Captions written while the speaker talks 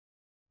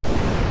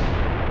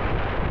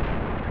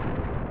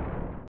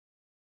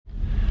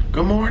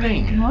Good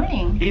morning. Good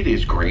morning. It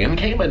is Grand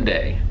Cayman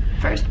Day.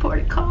 First port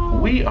of call.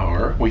 We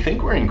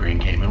think we're in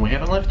Grand Cayman. We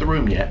haven't left the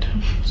room yet.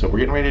 So we're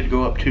getting ready to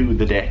go up to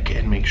the deck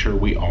and make sure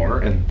we are,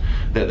 and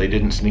that they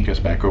didn't sneak us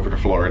back over to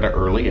Florida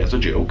early as a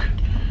joke.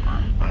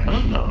 I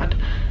hope not.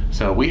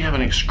 So we have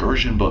an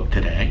excursion booked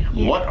today.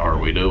 Yeah. What are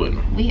we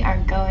doing? We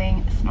are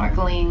going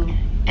snorkeling,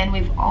 and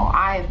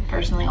I've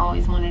personally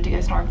always wanted to go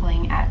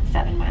snorkeling at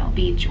 7 Mile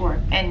Beach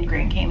and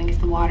Grand Cayman because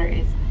the water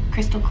is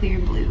crystal clear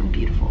blue and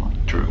beautiful.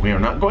 True. We are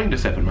not going to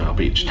 7 Mile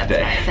Beach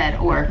today. That's what I said,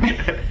 or.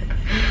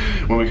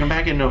 When we come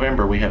back in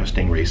November, we have a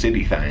Stingray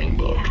City thing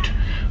booked. Yeah.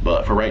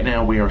 But for right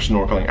now, we are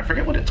snorkeling. I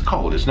forget what it's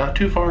called. It's not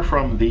too far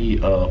from the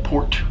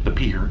the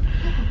pier.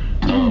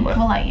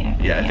 We'll let you know.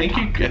 Yeah, I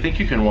think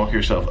you can walk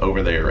yourself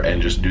over there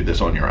and just do this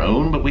on your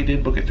own, but we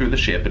did book it through the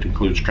ship. It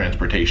includes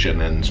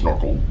transportation and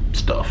snorkel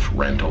stuff,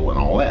 rental and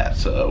all that.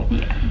 So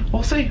yeah.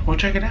 We'll see. We'll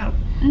check it out.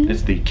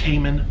 It's the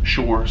Cayman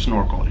Shore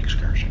Snorkel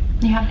excursion.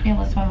 You have to be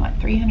able to swim, what,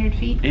 300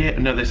 feet? Yeah,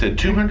 no, they said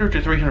 200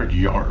 to 300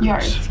 yards.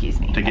 Yards, excuse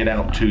me. To get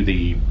out to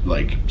the,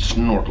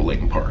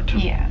 snorkeling part.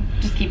 Yeah,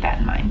 just keep that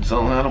in mind.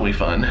 So that'll be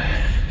fun.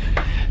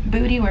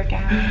 Booty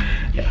workout.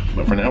 Yeah,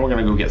 but for now we're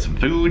gonna go get some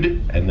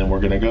food, and then we're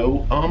gonna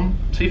go,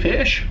 see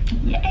fish.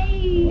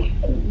 Yay!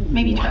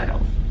 Maybe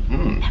turtles.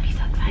 That'd be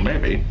so exciting.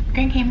 Maybe.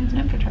 Grand Cayman's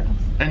known for turtles.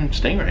 And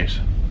stingrays.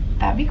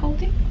 That'd be cool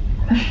too.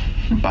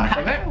 Bye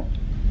for now.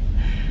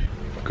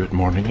 Good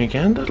morning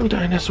again, little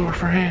dinosaur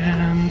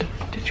friend.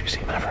 Did you see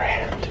my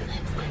friend?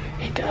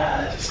 He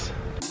does.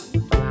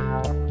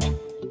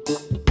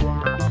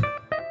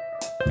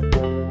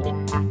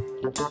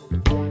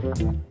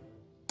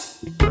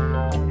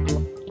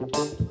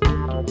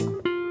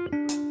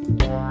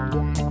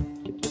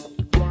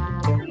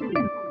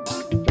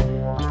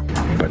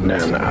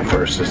 Banana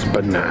versus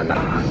banana.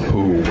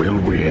 Who will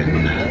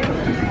win?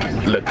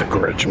 Let the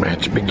grudge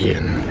match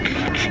begin.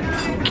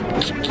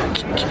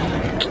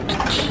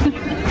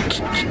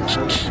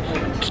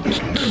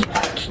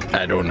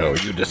 I don't know,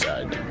 you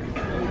decide.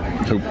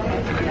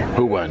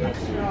 Who won?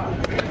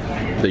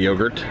 The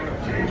yogurt?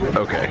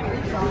 Okay.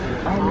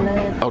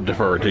 I'll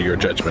defer to your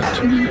judgment.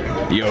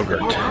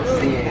 Yogurt.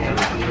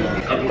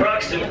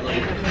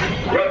 Approximately,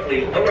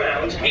 roughly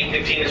around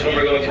 8:15 is when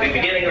we're going to be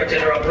beginning our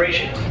tender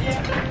operation.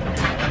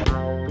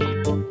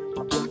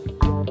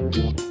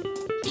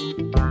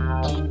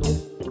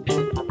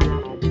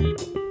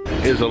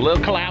 It's a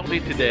little cloudy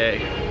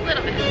today. A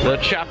little bit. A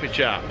little choppy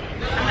chop.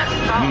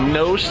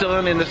 No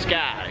sun in the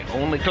sky,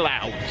 only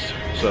clouds.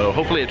 So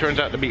hopefully it turns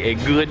out to be a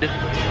good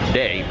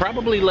day.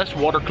 Probably less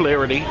water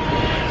clarity.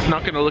 It's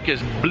not gonna look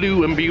as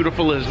blue and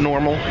beautiful as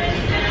normal.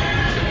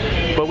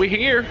 But we're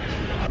here.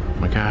 Oh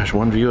my gosh,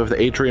 one view of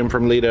the atrium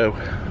from Lido.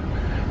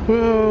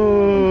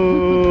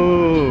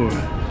 Whoa!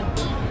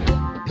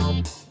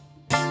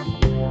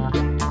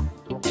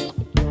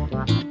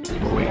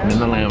 We're waiting in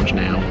the lounge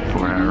now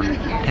for our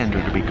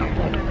tender to be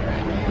called.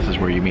 This is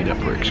where you meet up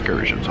for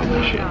excursions on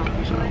the ship.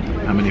 So,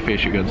 how many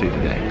fish you gonna see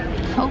today?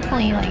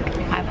 Hopefully like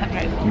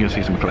 500. You're gonna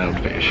see some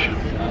clownfish.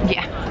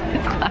 Yeah,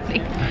 it's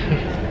cloudy.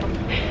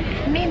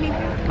 Maybe.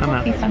 I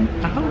know. See some.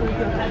 I hope.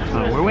 So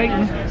we're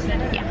waiting.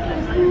 Yeah.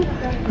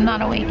 I'm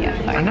not awake yet.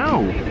 Sorry. I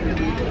know.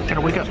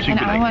 Gotta wake up so you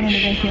can I wanted to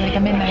go see like a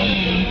midnight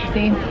movie.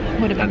 See?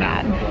 Would have been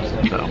bad.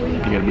 So, you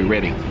gotta be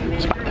ready.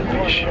 Spot that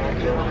fish.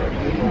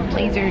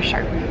 Laser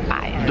sharp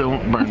eyes.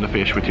 Don't burn the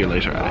fish with your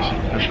laser eyes.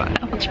 That's fine.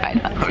 I'll try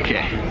not to.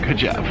 Okay, good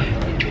job.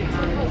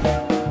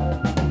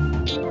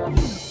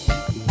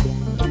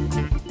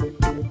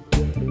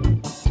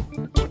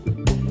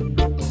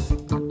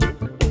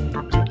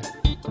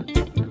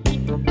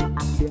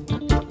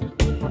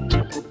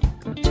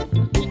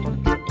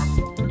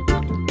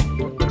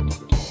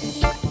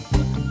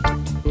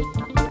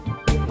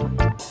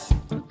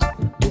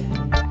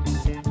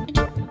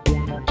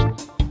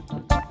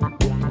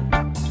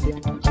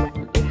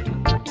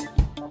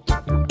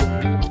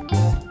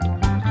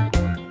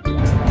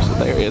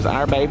 Is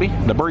our baby,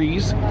 the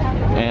Breeze,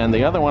 and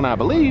the other one I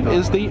believe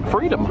is the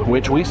Freedom,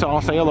 which we saw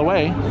sail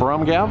away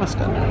from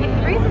Galveston. The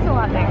Breeze is a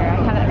lot bigger. I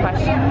have that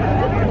question.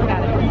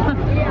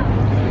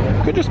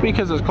 Could just be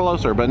because it's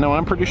closer, but no,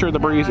 I'm pretty sure the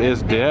Breeze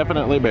is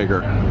definitely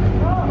bigger.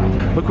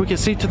 Look, we can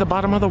see to the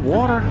bottom of the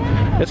water.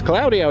 It's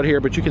cloudy out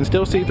here, but you can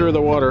still see through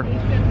the water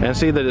and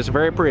see that it's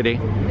very pretty.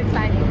 It's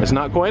exciting. It's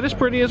not quite as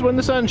pretty as when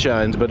the sun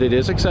shines, but it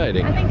is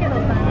exciting.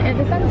 I think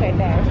the sun's right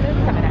there, so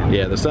it's coming out.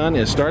 Yeah, the sun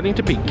is starting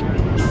to peak.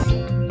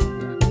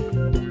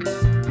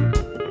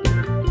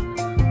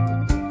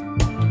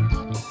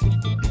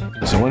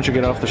 So once you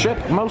get off the ship,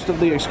 most of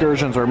the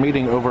excursions are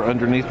meeting over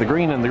underneath the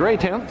green and the gray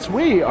tents.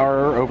 We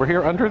are over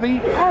here under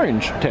the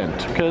orange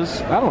tent,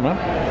 because, I don't know,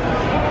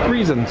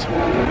 reasons.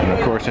 And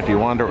of course, if you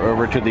wander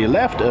over to the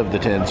left of the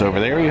tents over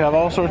there, you have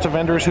all sorts of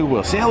vendors who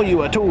will sell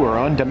you a tour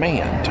on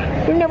demand.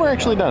 We've never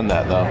actually done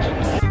that, though.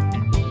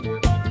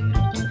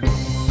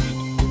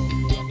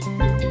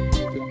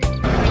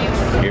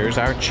 Here's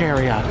our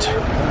chariot.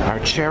 Our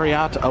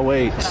chariot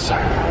awaits.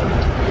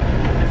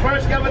 The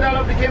first capital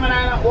of the Cayman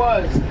Island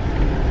was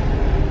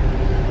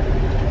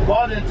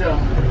Washington.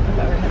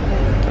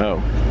 Oh,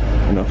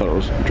 And I thought it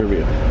was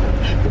trivia.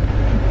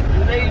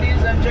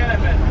 Ladies and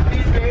gentlemen,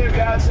 please behave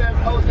yourself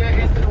out there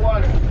into the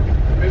water.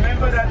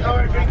 Remember that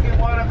our drinking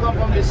water comes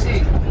from the sea.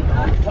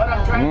 What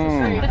I'm trying to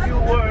say in a few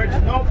words,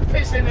 no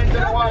pissing into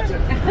the water.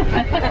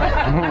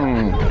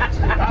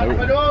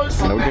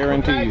 No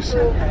guarantees.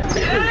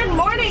 Good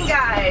morning,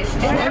 guys.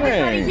 Is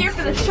everybody here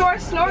for the shore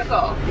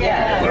snorkel?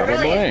 Yeah.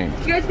 Brilliant.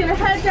 You guys gonna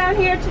head down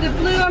here to the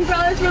blue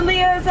umbrellas where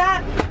Leah is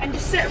at and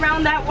just sit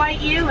around that white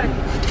U and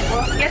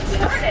we'll get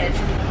started.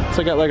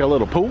 So I got like a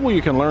little pool where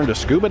you can learn to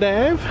scuba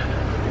dive.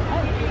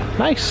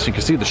 Nice, you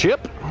can see the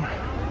ship.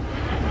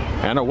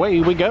 And away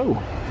we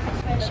go.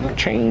 Some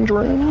change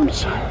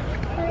rooms.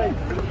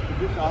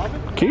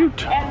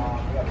 Cute.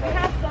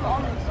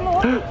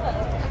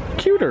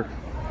 Cuter.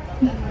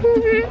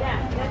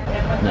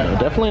 No,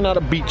 definitely not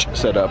a beach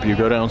setup. You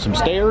go down some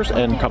stairs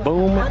and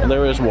kaboom,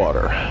 there is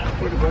water.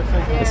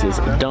 This is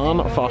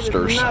Don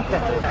Foster's.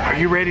 Are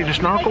you ready to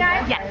snorkel?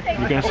 Yes.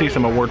 You're gonna see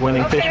some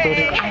award-winning fish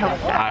footage? I hope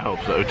so. I hope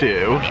so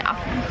too.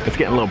 Yeah. It's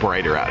getting a little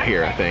brighter out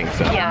here, I think,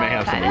 so we may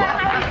have some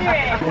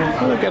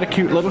luck. Well, they've got a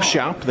cute little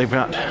shop. They've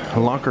got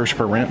lockers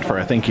for rent for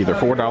I think either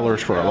 $4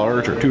 for a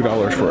large or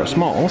 $2 for a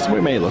small, so we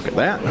may look at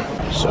that.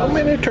 So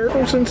many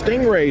turtles and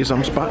stingrays.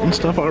 I'm spotting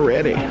stuff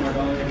already.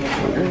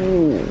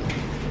 Ooh.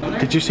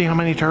 Did you see how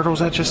many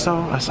turtles I just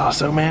saw? I saw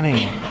so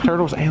many.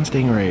 Turtles and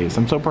stingrays.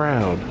 I'm so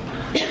proud.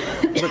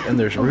 Look, and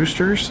there's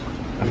roosters.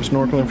 I'm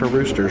snorkeling for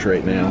roosters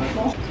right now.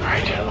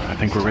 Alright, I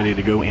think we're ready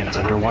to go in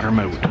underwater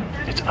mode.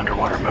 It's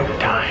underwater mode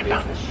time,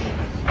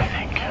 I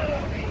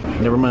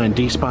think. Never mind,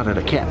 Dee spotted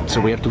a cat, so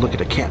we have to look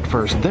at a cat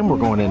first, then we're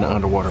going into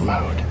underwater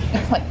mode.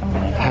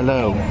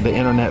 Hello, the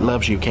internet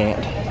loves you, cat.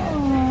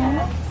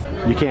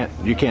 You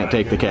can't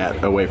take the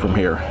cat away from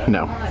here.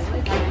 No.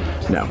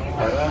 No.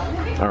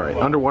 Alright,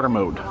 underwater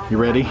mode. You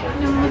ready?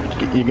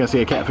 You gonna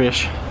see a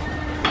catfish?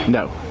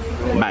 No.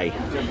 Bye.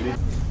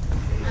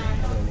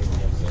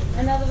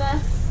 Another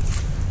vest.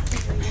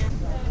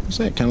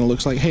 So that kind of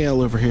looks like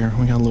hail over here.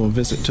 We got a little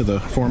visit to the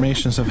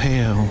formations of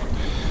hail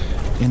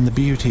in the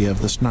beauty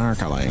of the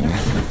snorkeling.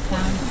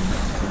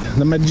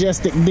 The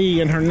majestic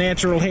bee in her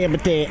natural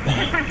habitat.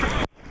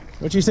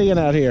 What you seeing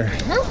out here?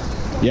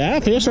 Yeah,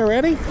 fish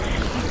already?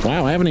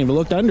 Wow, I haven't even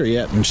looked under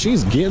yet, and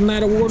she's getting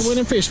that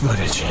award-winning fish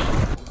footage.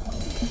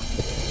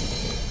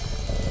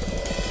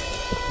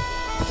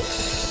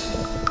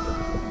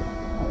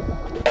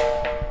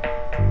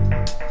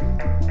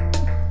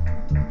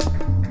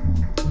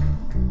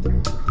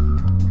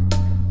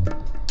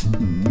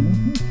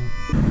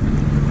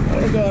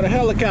 A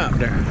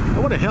helicopter. I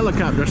want a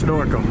helicopter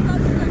snorkel. I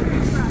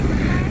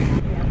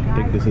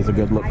think this is a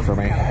good look for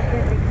me.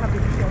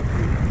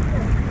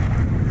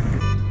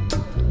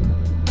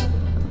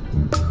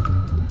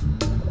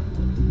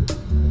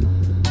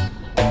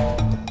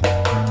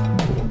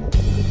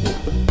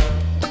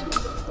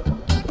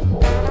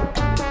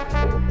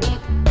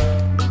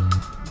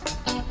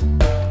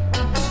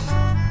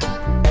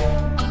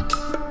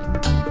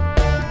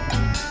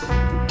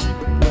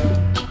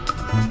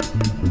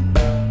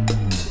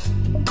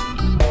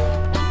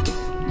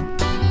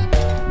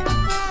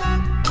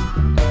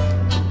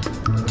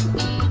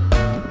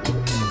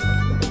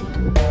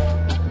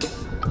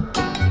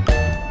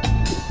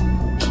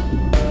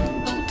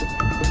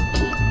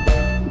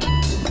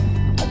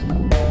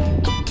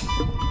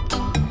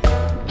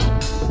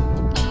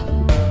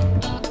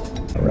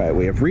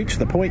 We have reached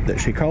the point that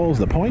she calls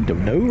the point of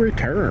no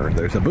return.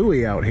 There's a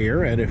buoy out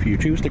here, and if you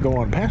choose to go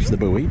on past the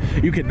buoy,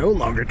 you can no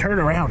longer turn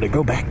around and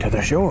go back to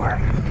the shore.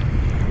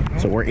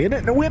 So we're in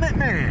it to win it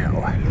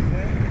now.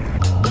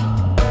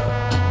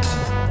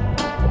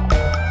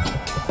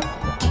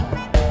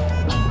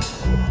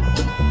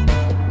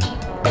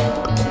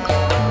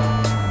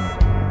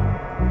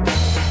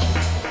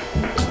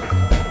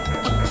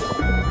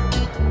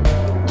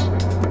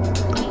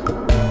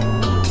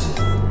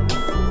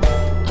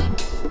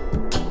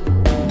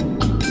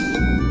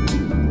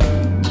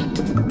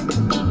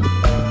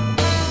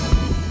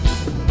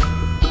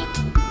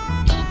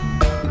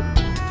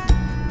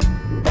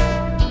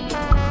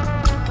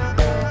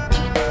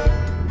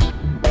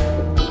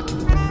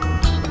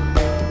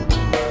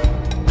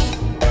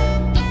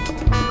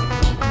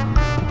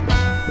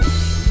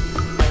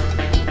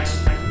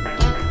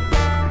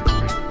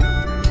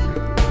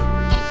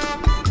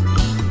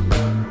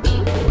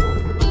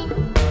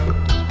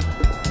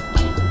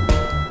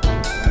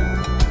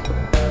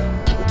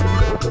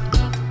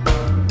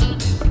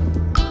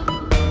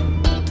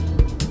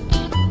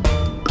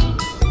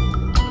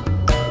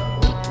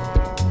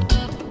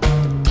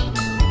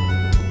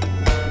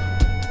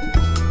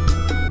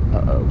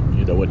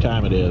 What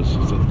time it is.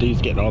 Since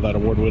Dee's getting all that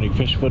award-winning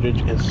fish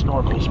footage, it's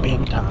snorkel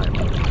spin time.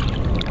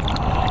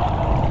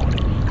 Oh,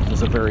 this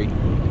is a very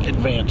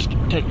advanced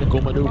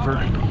technical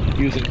maneuver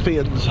using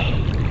fins.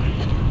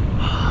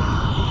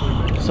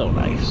 So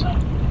nice.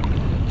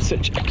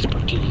 Such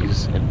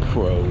expertise and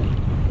pro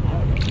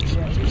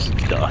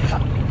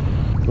stuff.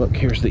 Look,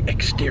 here's the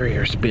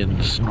exterior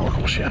spin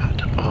snorkel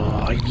shot.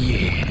 Oh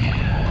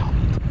yeah.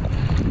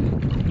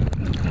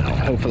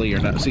 Hopefully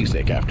you're not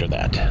seasick after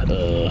that.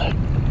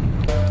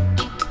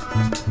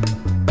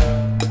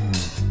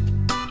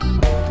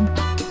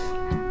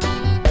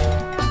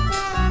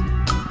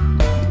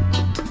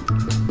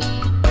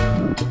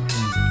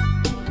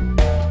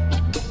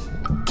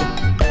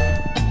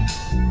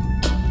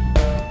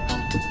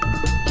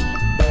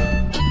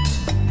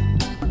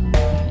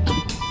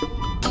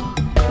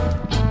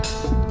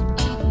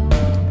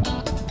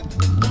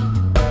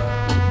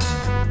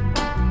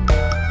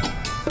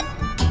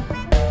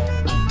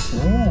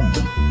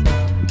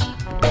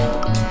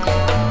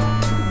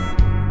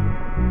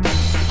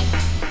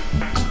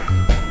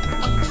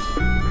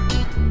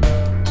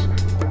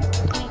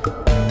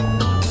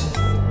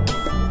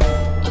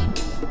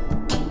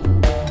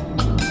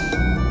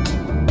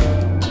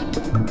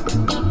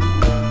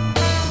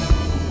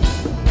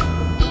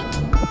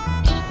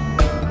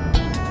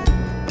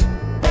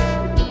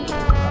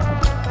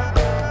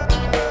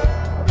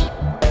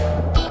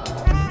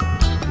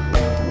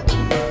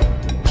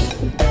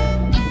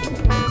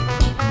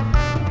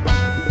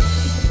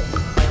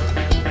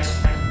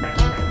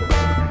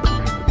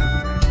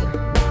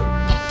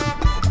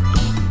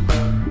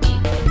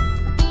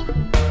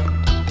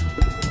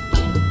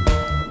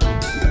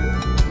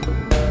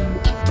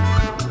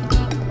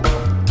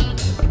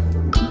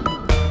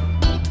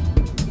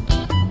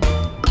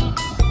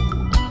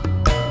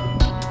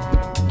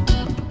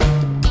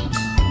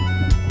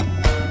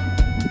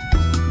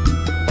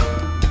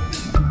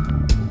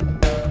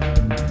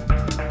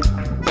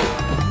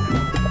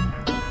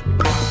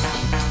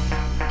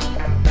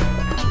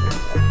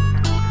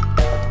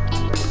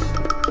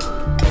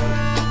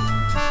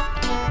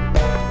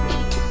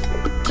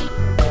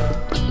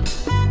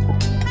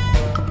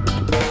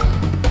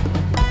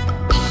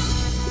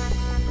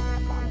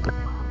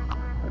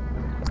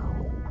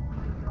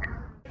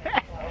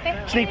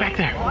 Sneak back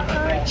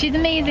there. She's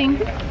amazing.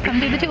 Come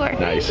do the tour.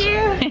 Nice.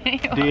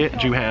 Thank you.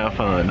 Did you have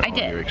fun I on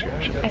did. your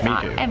excursion? I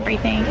saw Me too.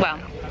 everything. Well,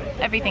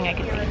 everything I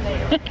could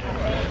see.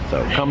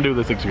 So come do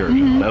this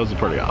excursion. That was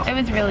pretty awesome.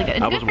 It was really good.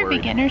 It's good for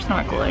beginner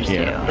snorkelers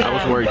too. I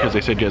was worried because they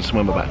said you had to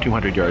swim about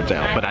 200 yards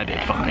out, but I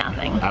did fine.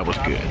 Nothing. I was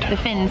good. The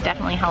fins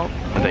definitely help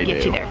They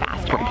get do. you there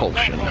faster.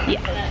 Propulsion.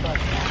 Yeah.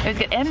 It was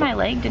good. And my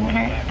leg didn't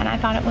hurt, and I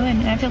thought it would,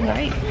 and I feel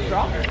great.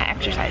 I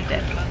exercised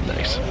it.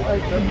 Nice.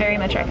 Very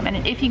much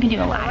recommended if you can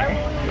do a ladder,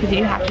 because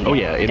you have to. Oh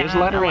yeah, it is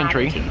ladder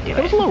entry. To do It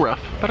was a little rough,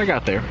 but I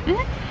got there.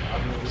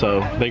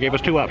 So they gave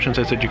us two options.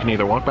 They said you can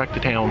either walk back to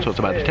town, so it's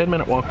about a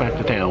 10-minute walk back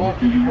to town,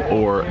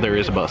 or there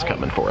is a bus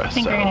coming for us. I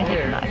think we're gonna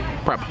take the bus.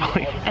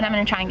 Probably. And I'm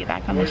gonna try and get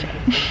back on the ship.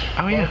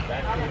 Oh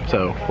yeah.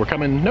 So we're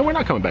coming. No, we're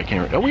not coming back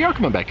here. Oh, we are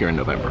coming back here in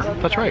November.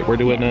 That's right. We're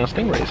doing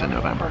stingrays in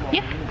November.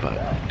 Yeah. But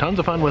tons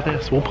of fun with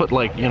this. We'll put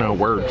like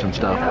words and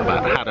stuff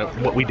about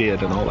what we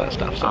did and all that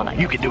stuff. So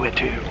you can do it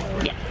too.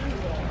 Yeah.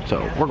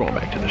 So we're going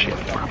back to the ship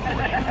probably.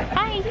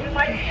 Bye.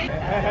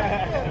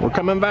 We're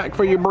coming back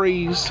for you,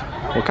 Breeze.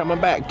 We're coming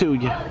back to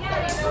you.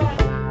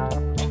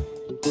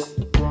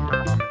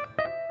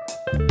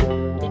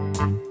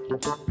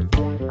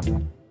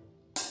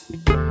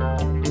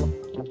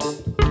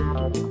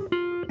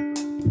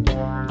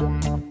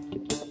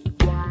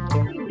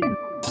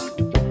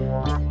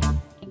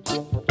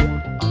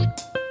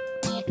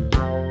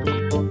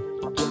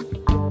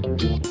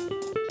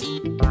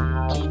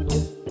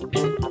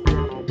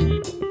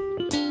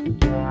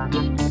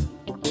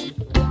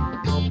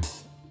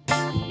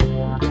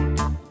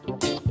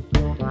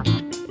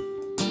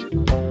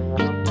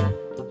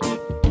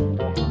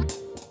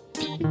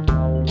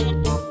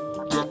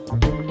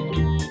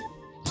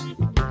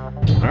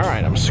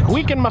 Alright, I'm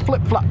squeaking my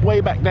flip-flop way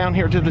back down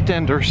here to the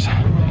tenders.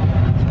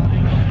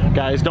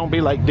 Guys, don't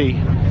be like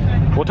Dee.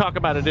 We'll talk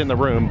about it in the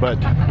room, but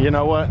you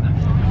know what?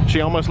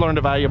 She almost learned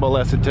a valuable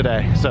lesson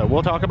today. So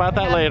we'll talk about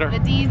that later. The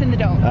D's and the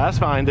don'ts. That's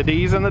fine, the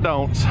D's and the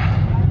don'ts.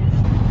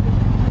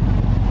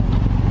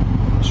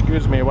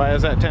 Excuse me, why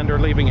is that tender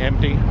leaving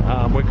empty?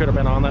 We could have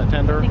been on that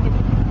tender. I think it's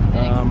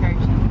an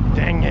excursion.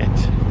 Dang it.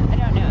 I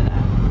don't know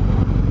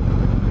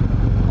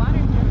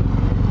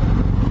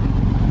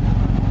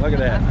though. Look at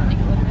that.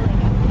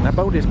 That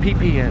boat is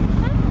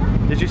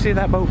pee-peeing. Did you see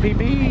that boat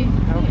pee-pee?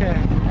 Okay.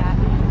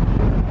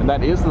 And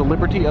that is the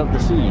Liberty of the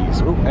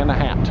Seas. Ooh, and a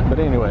hat. But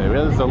anyway, it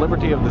is the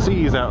Liberty of the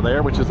Seas out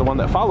there, which is the one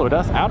that followed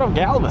us out of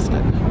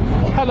Galveston.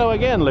 Hello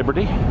again,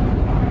 Liberty.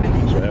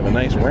 So we have a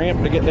nice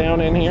ramp to get down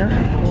in here.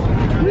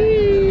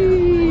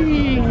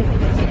 Whee!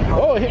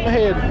 Oh, it hit my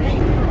head.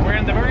 We're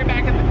in the very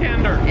back of the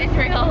tender. It's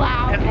real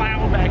loud. It's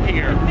loud back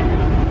here.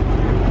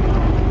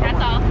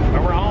 That's all.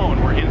 But we're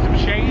on. We're in some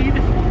shade.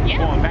 Yeah.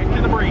 Going back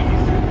to the breeze.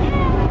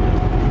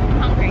 I'm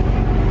hungry.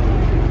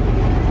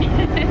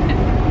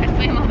 I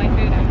swam all my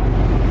food out.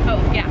 Oh,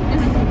 yeah.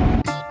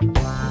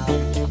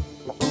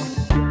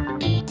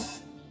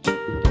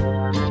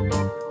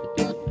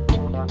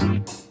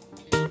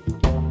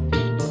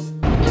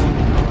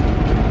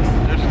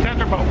 There's a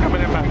tender boat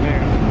coming in back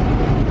there.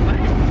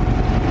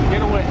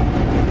 Get away.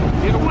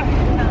 Get away.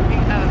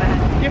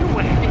 Get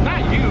away.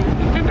 Not you.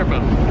 The tender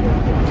boat.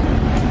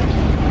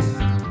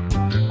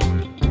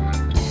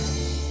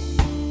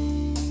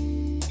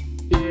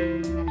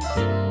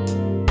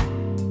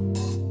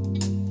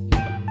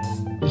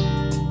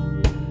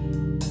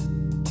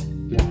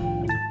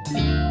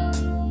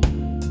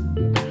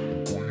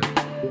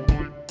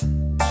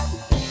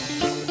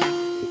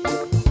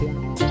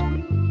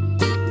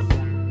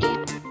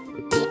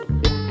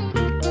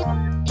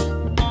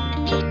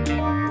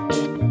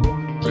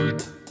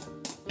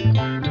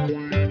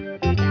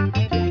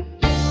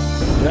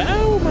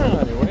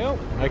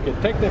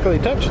 technically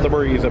touch the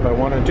breeze if I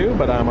wanted to,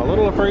 but I'm a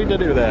little afraid to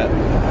do that.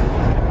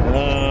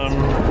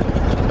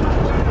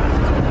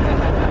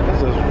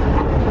 This is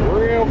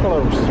real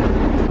close.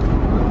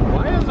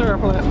 Why is there a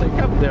plastic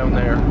cup down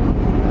there?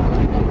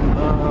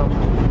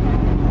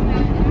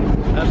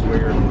 That's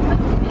weird.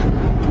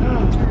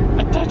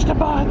 I touched a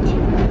butt.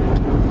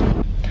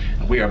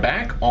 We are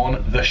back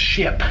on the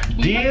ship.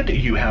 Did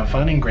you have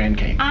fun in Grand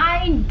Cayman?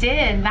 I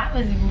did. That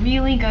was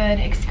really good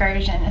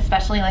excursion,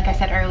 especially like I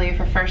said earlier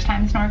for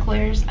first-time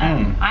snorkelers.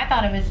 I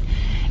thought it was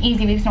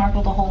easy. We've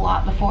snorkeled a whole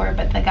lot before,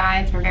 but the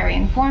guides were very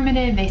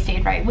informative. They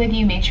stayed right with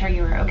you, made sure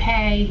you were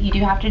okay. You do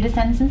have to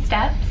descend some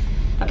steps.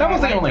 That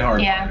was the only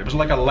hard part. It was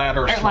like a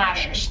ladder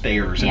slash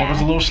stairs, and it was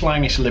a little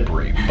slimy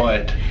slippery,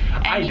 but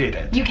I did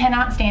it. You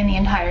cannot stand the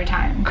entire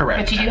time.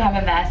 Correct. But you do have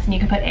a vest, and you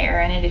can put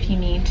air in it if you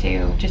need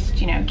to,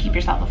 just, you know, keep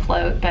yourself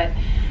afloat. But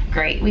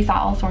great, we saw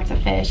all sorts of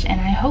fish,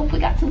 and I hope we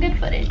got some good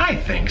footage. I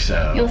think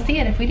so. You'll see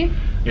it if we do.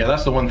 Yeah,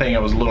 that's the one thing I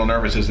was a little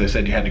nervous is they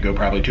said you had to go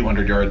probably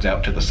 200 yards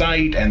out to the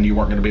site, and you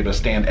weren't going to be able to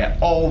stand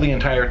at all the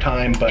entire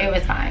time, but it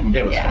was fine.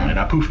 It was fine.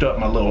 I poofed up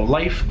my little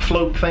life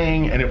float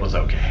thing, and it was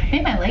okay.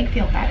 Made my leg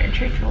feel better,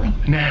 truthfully.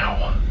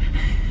 Now,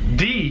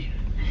 D,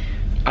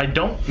 I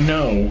don't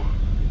know.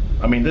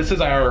 I mean, this is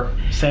our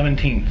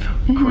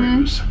 17th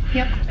cruise.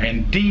 Yep.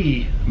 And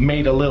D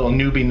made a little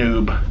newbie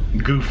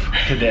noob goof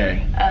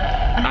today.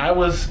 I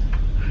was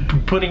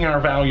putting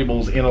our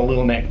valuables in a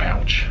little neck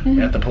pouch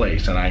at the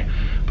place, and I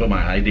put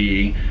my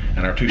ID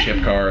and our 2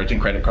 ship cards and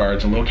credit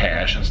cards and little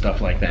cash and stuff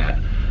like that.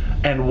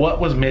 And what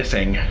was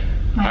missing?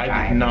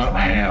 I did not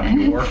have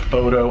your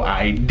photo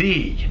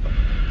ID.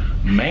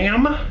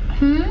 Ma'am?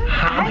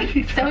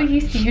 I'm so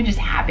used to you just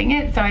having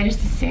it, so I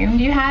just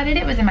assumed you had it.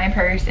 It was in my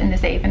purse in the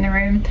safe in the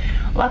room.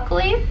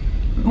 Luckily,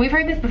 we've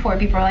heard this before.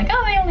 People are like,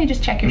 oh, they only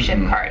just check your ship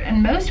card.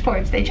 And most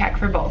ports, they check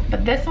for both.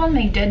 But this one,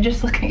 they did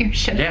just look at your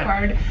ship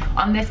card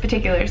on this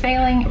particular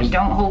sailing.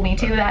 Don't hold me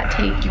to that.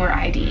 Take your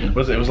ID. It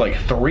was like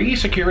 3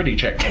 security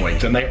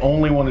checkpoints, and they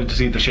only wanted to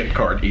see the ship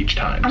card each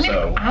time. I mean,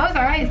 so I was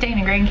all right staying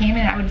in Grand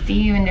Cayman. I would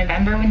see you in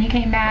November when you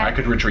came back. I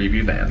could retrieve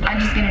you then. I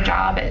just get a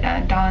job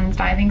at Dawn's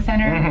Diving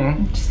Center.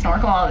 Just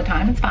snorkel all the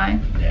time. It's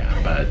fine. Yeah,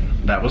 but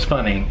that was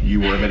funny. You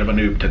were a bit of a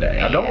noob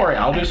today. Don't worry.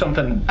 I'll do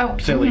something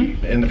silly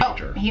in the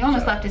future. He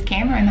almost left his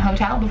camera in the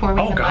hotel before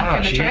we even left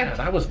for the trip. Yeah,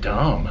 that was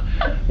dumb.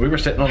 We were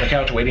sitting on the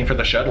couch waiting for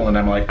the shuttle, and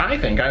I'm like, I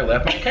think I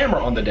left my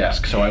camera on the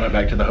desk, so I went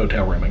back to the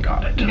hotel room and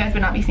got it. You guys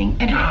would not be seeing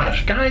any of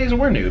this. Guys,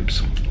 we're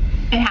noobs.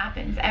 It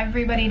happens.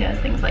 Everybody does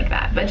things like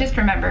that. But just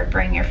remember,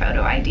 bring your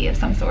photo ID of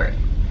some sort.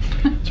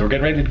 So we're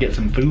getting ready to get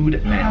some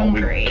food now.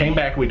 Hungry. We came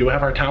back. We do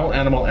have our towel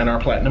animal and our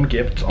platinum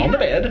gifts on the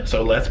bed.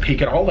 So let's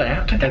peek at all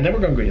that, and then we're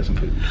going to go get some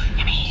food.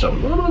 So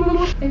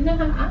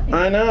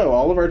I know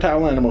all of our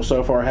towel animals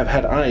so far have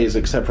had eyes,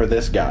 except for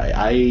this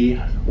guy.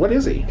 What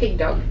is he? Pig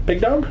dog.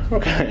 Pig dog?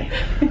 Okay.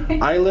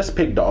 Eyeless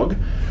pig dog.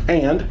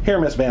 And here,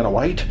 Miss Vanna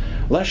White,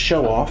 let's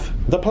show off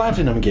the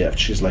platinum gift.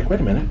 She's like, wait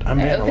a minute, I'm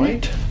Vanna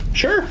White.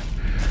 Sure.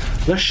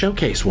 Let's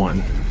showcase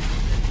one.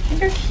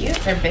 They're cute.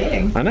 They're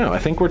big. I know. I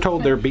think we're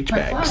told they're beach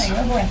bags.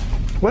 Oh boy.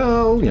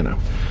 Well, you know,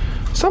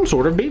 some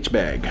sort of beach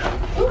bag.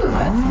 Ooh,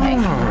 that's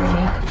nice.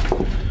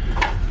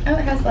 Oh,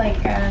 it has like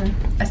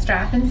a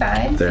strap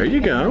inside. There you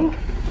go.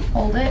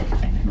 Hold it.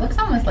 It looks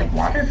almost like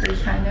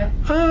waterproof, kind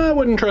of. I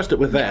wouldn't trust it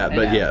with that,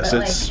 but yes,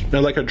 it's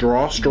like a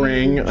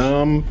drawstring.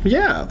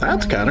 Yeah,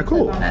 that's kind of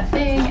cool. On that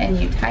thing, and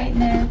you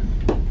tighten it.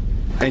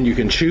 And you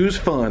can choose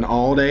fun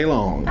all day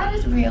long. That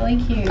is really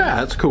cute.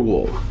 That's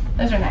cool.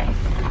 Those are nice.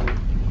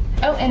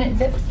 Oh, and it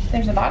zips.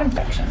 There's a bottom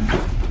section.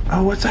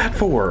 Oh, what's that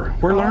for?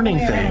 We're learning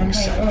things.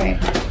 Wait.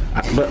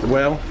 But,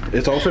 well,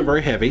 it's also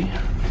very heavy.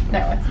 No,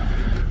 it's not.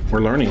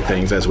 We're learning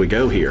things as we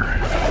go here.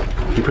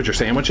 You put your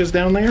sandwiches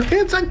down there?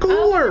 It's a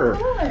cooler!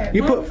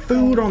 You put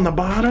food on the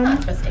bottom? You're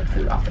not supposed to take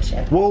food off the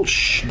ship. Well,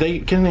 shh, they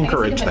can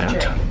encourage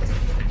that.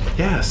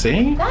 Yeah,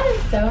 see? That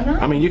is so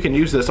nice. I mean, you can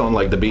use this on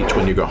like the beach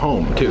when you go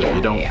home too.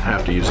 You don't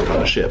have to use it on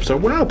the ship. So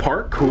wow,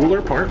 part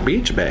cooler, part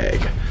beach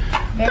bag.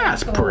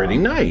 That's pretty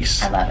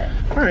nice. I love it.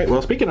 All right,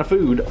 well, speaking of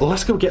food,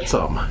 let's go get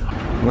some.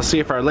 Let's see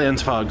if our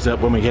lens fogs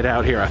up when we get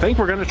out here. I think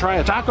we're gonna try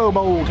a taco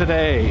bowl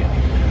today.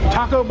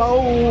 Taco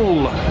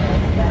bowl.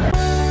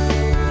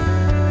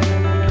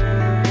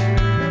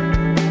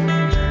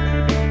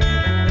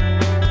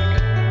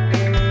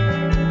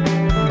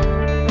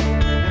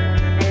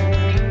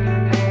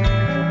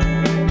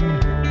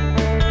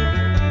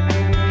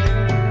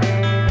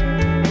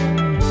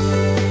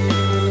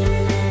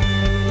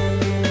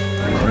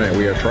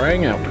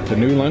 Trying out the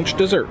new lunch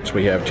desserts.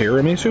 We have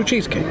tiramisu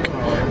cheesecake,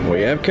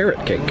 we have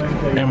carrot cake,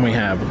 and we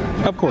have,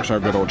 of course, our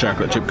good old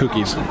chocolate chip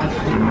cookies.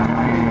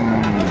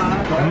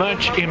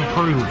 Much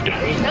improved.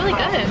 Really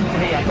good.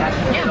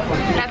 Yeah,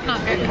 that's not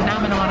good because now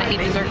I'm going to want to eat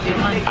dessert for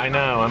lunch. I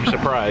know, I'm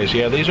surprised.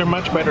 Yeah, these are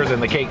much better than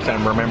the cakes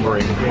I'm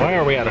remembering. Why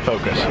are we out of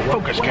focus?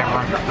 Focus,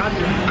 camera.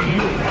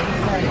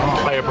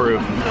 I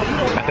approve.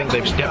 I think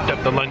they've stepped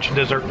up the lunch and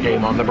dessert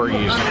game on the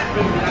Breeze.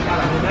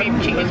 Cream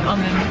cheese on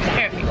the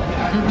carrot cake.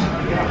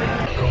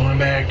 Going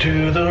back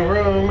to the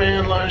room,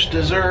 and lunch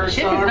desserts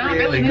Ship is are not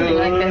really really moving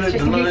good. like this,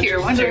 just in case you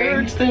were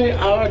wondering. Desserts, they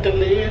are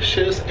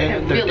delicious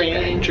and they're really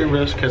good.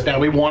 dangerous because now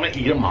we want to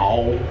eat them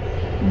all.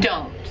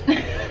 Don't.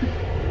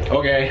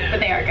 Okay. But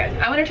they are good.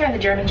 I want to try the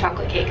German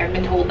chocolate cake. I've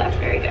been told that's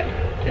very good.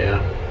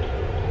 Yeah.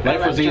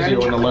 Life was easier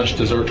when the lunch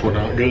desserts were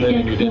not good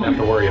and you didn't have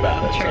to worry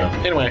about it. So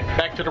anyway,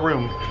 back to the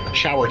room.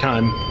 Shower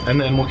time, and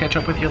then we'll catch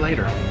up with you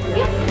later.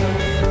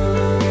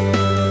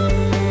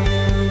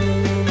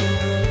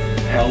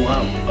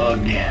 Hello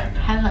again.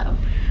 Hello.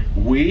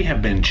 We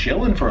have been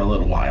chilling for a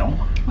little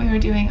while. We were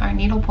doing our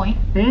needlepoint.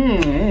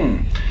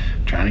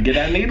 Trying to get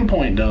that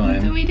needlepoint done.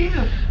 What do we do?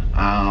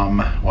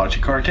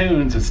 Watching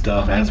cartoons and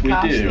stuff as we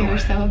do. They were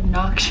so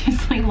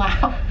obnoxiously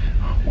loud.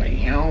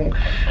 Well,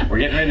 we're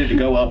getting ready to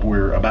go up.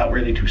 We're about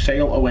ready to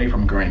sail away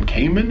from Grand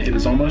Cayman. It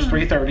is almost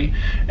 3:30,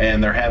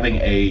 and they're having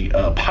a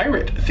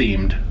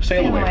pirate-themed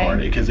sail away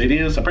party because it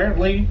is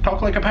apparently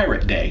Talk Like a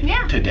Pirate Day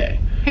today.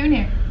 Who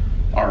knew?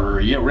 Are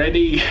you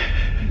ready?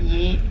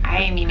 Yeah,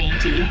 I am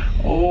matey.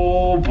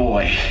 Oh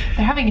boy.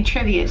 They're having a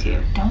trivia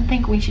too. Don't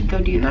think we should go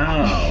do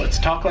that. No, it's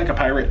Talk Like a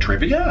Pirate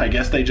trivia. I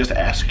guess they just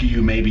ask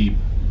you maybe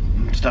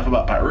stuff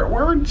about pirate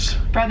words.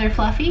 Brother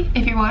Fluffy,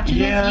 if you're watching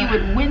this, you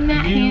would win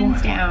that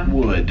hands down.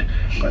 Would,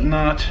 but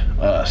not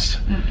us.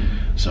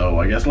 So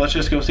I guess let's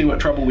just go see what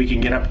trouble we can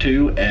get up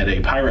to at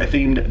a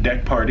pirate-themed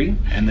deck party,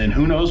 and then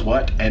who knows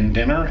what, and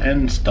dinner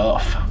and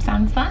stuff.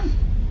 Sounds fun.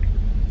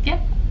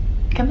 Yep.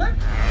 Come on.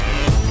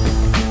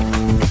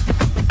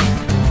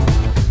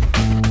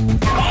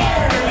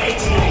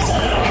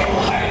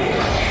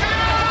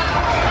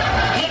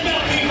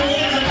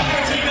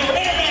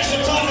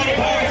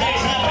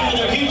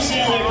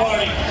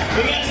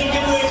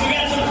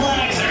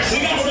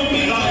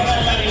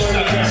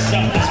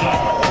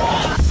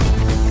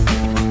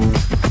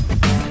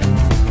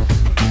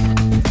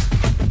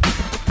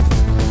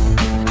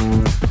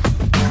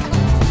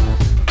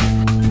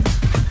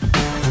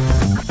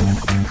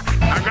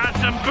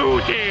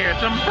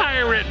 Some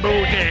pirate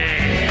booty.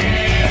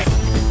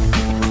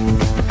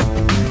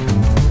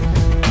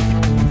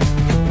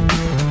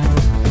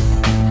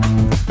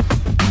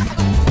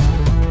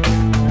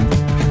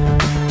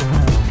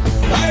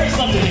 Pirates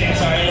love to dance,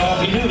 alright? I don't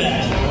know if you knew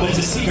that, but it's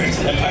a secret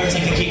that pirates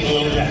like to keep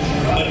below deck.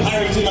 But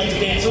pirates do like to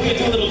dance, so we're gonna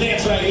do a little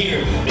dance right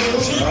here.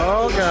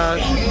 Oh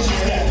gosh.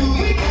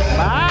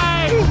 Bye.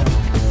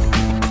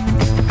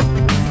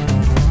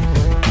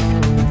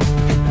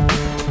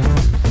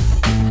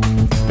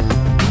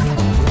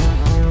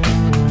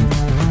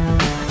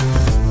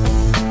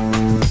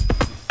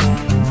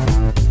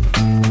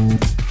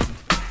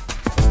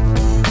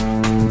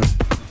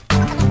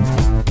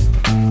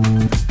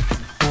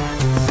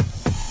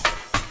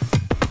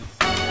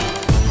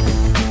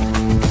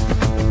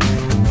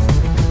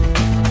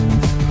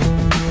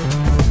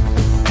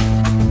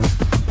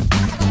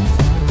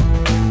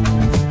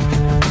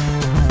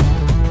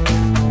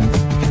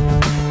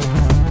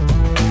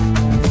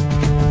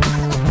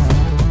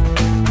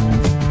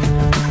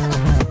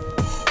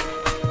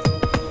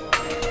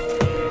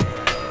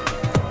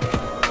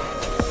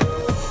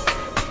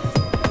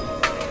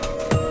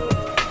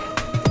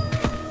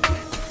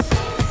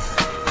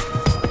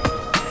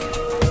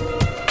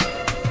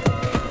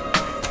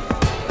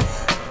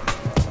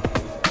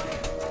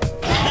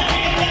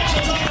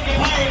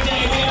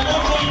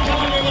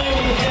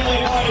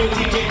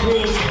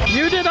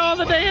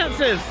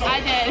 I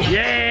did.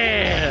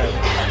 Yeah!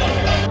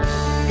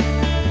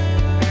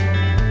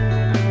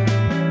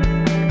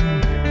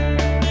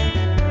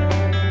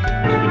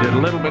 We did a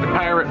little bit of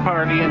pirate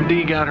party and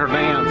Dee got her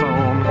dance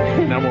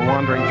on. Now we're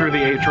wandering through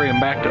the atrium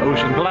back to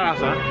Ocean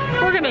Plaza.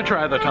 We're gonna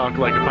try the Talk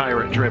Like a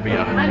Pirate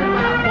trivia.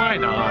 Why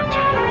not?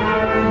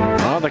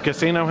 Well, the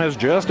casino has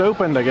just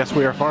opened. I guess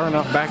we are far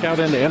enough back out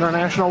into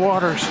international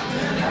waters.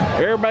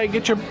 Everybody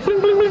get your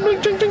bling bling bling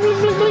bling bling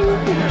bling bling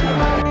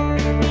bling.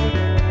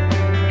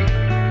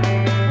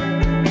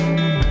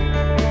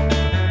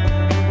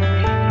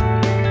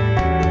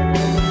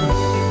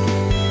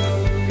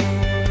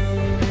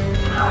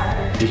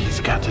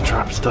 Dee's got to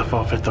drop stuff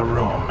off at the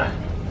room.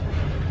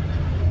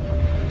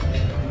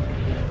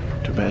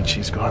 Too bad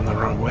she's going the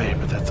wrong way,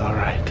 but that's all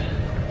right.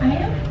 I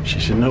am? She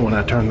should know when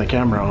I turn the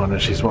camera on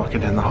and she's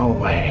walking in the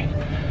hallway.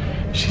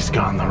 She's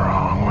gone the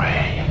wrong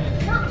way.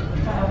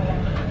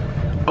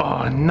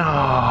 Oh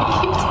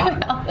no! You do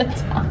it all the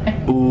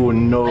time. Oh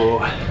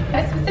no!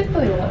 I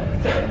specifically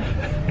want to.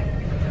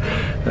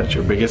 That's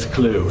your biggest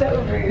clue.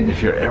 So rude.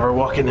 If you're ever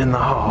walking in the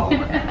hall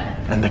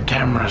and the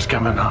camera's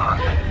coming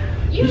on.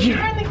 You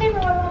turn the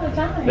camera on all the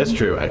time. That's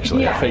true,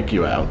 actually. I fake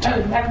you out. I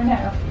would never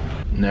know.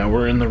 Now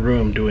we're in the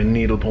room doing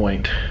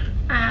needlepoint.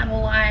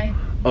 Well, why?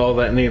 Oh,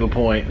 that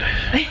needlepoint.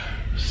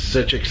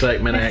 Such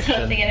excitement action.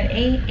 Supposed to get an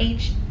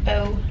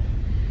A-H-O.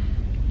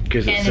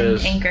 Because it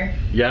says anchor.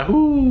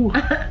 Yahoo!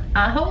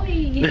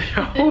 Ahoy!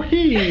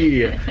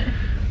 Ahoy!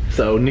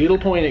 So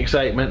needlepoint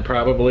excitement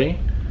probably.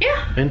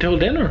 Yeah. Until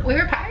dinner. We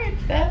were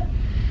pirates though.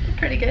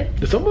 Pretty good.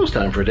 It's almost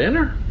time for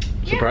dinner.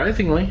 Yeah.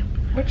 Surprisingly.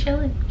 We're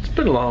chilling. It's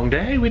been a long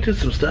day. We did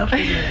some stuff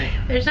today.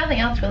 There's nothing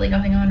else really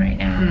going on right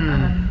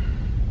now.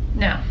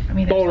 No, I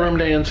mean Ballroom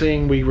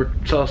dancing. We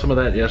saw some of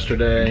that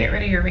yesterday. Get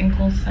rid of your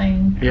wrinkles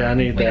thing. Yeah, I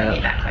need we that. Don't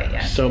need that quite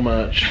yet. So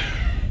much.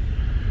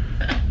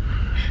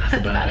 That's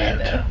about it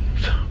though.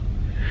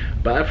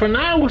 Bye for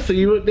now. We'll see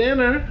you at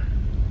dinner.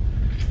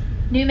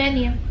 New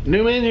menu.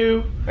 New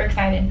menu. We're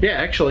excited. Yeah,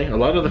 actually, a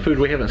lot of the food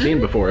we haven't seen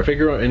before. I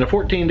figure in a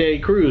 14-day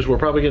cruise, we're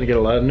probably going to get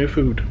a lot of new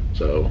food.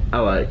 So, I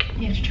like.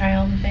 You have to try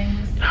all the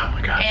things. Oh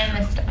my gosh.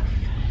 And the stuff.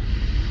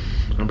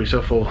 I'll be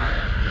so full.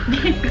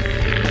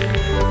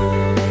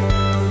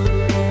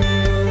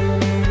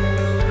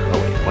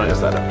 Why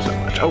is that up so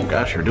much? Oh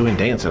gosh, you're doing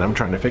dancing. I'm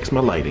trying to fix my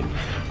lighting.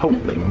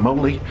 Holy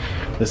moly.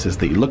 This is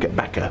the look at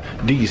back of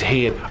Dee's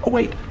head. Oh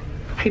wait.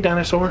 Hey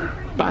dinosaur.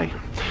 Bye.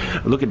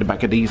 Look at the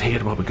back of Dee's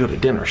head while we go to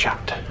dinner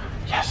shot.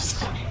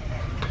 Yes.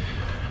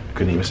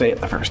 Couldn't even say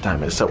it the first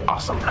time. It's so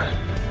awesome.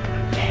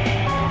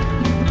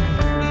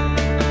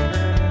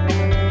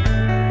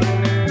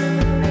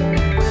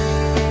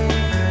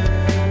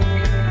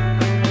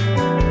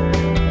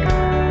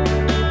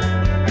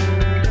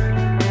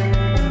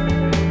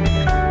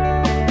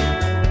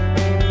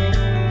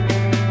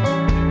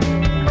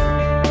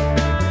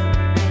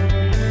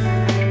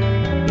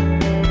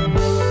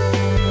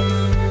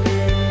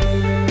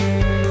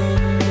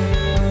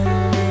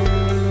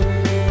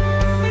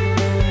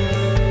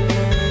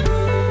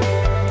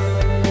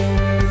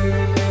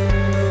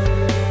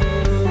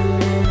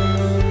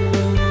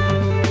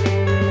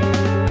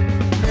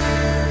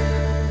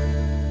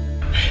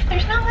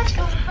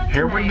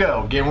 Here we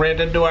go, getting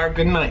ready to do our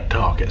good night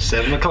talk at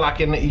 7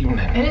 o'clock in the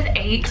evening. It is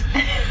 8.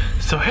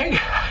 So hey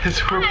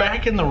guys, we're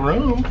back in the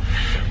room.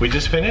 We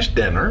just finished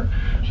dinner,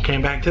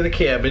 came back to the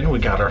cabin. We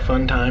got our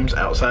fun times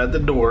outside the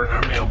door in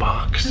our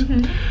mailbox,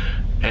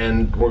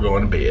 and we're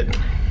going to bed.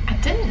 I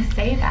didn't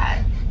say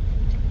that.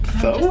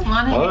 So I just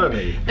wanted,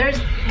 funny. There's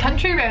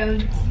Country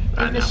Roads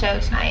is the show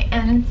tonight,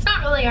 and it's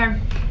not really our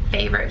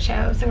favorite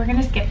show, so we're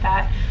gonna skip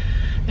that.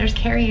 There's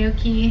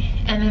karaoke,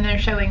 and then they're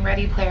showing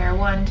Ready Player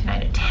One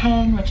tonight at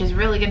 10, which is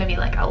really gonna be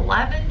like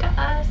 11 to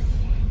us.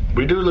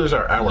 We do lose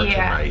our hour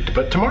tonight,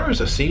 but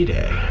tomorrow's a sea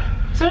day.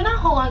 So there's not a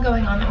whole lot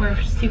going on that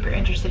we're super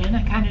interested in.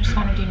 I kind of just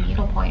want to do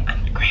needlepoint.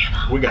 I'm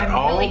grandma. We got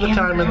all the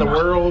time in the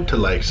world to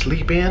like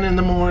sleep in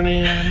the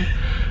morning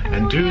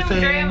and do things.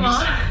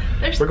 Grandma.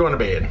 We're going to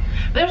bed.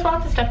 There's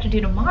lots of stuff to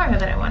do tomorrow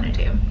that I want to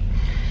do.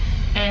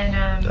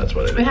 And that's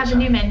what it we is. have the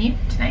new menu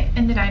tonight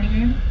in the dining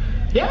room.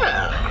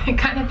 Yeah. It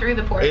kind of threw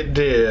the poor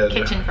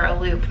kitchen for a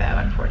loop though,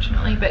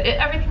 unfortunately, but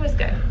everything was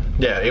good.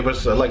 Yeah, it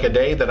was like a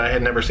day that I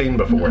had never seen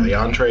before. The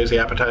entrees, the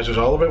appetizers,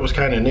 all of it was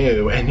kind of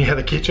new, and yeah,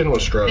 the kitchen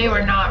was struggling. They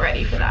were not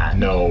ready for that.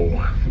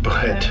 No,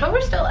 but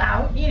we're still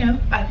out, you know.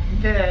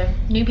 The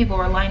new people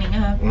were lining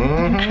up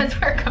as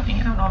we're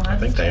coming out almost. I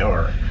think they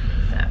are.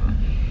 So.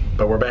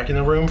 But we're back in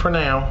the room for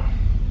now,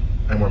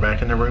 and we're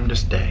back in the room to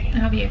stay.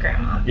 I'll be a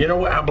grandma. You know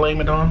what I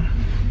blame it on?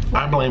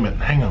 I blame it.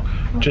 Hang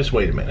on. Just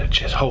wait a minute.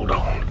 Just hold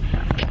on.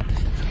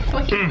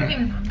 What are you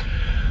blaming on?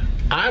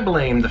 I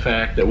blame the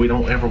fact that we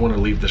don't ever want to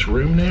leave this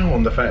room now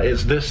on the fact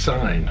it's this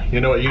sign.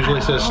 You know, it usually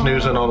says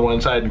snoozing on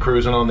one side and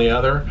cruising on the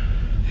other.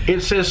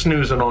 It says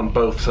snoozing on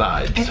both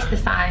sides. It's the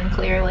sign,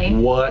 clearly.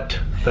 What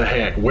the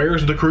heck?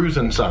 Where's the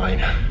cruising sign?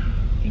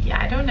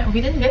 Yeah, I don't know. We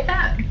didn't get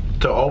that.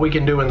 So all we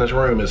can do in this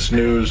room is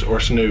snooze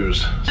or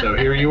snooze. So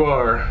here you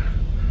are.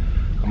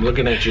 I'm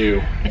looking at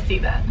you. I see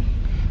that.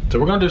 So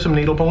we're going to do some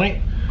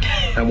needlepoint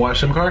and watch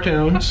some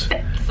cartoons.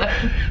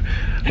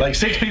 Like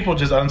 6 people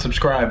just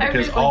unsubscribed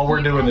because all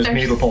we're doing is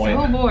needlepoint.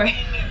 So boring.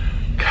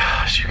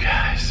 Gosh, you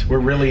guys, we're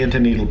really into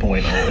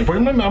needlepoint. I'm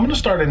going to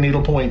start a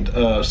needlepoint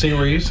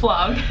series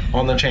vlog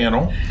on the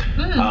channel.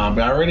 But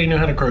I already knew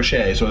how to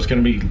crochet, so it's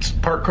going to be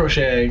part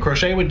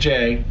crochet with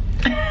J,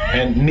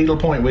 and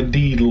needlepoint with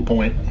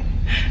Deedlepoint.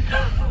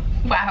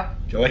 Wow.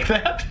 You like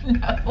that?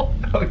 No.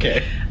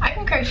 Okay. I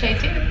can crochet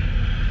too.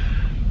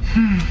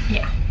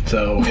 Yeah.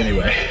 So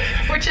anyway,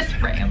 we're just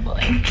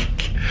rambling.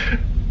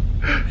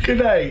 Good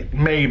night.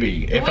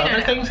 Maybe if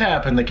other things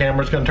happen, the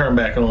camera's gonna turn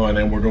back on,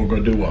 and we're gonna go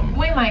do them.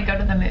 We might go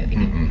to the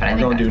movie, but I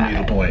think we're gonna do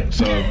needlepoint.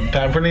 So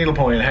time for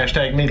needlepoint.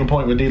 Hashtag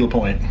needlepoint with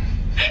Deedlepoint.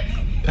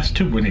 That's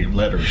too many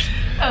letters.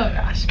 Oh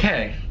gosh.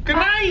 Okay. Good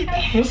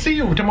night. We'll see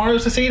you.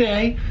 Tomorrow's the sea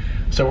day,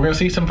 so we're gonna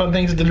see some fun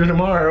things to do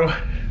tomorrow.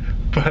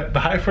 But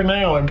bye for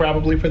now, and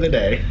probably for the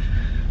day.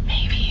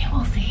 Maybe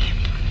we'll see.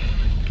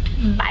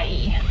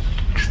 Bye.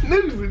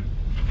 Snoozing.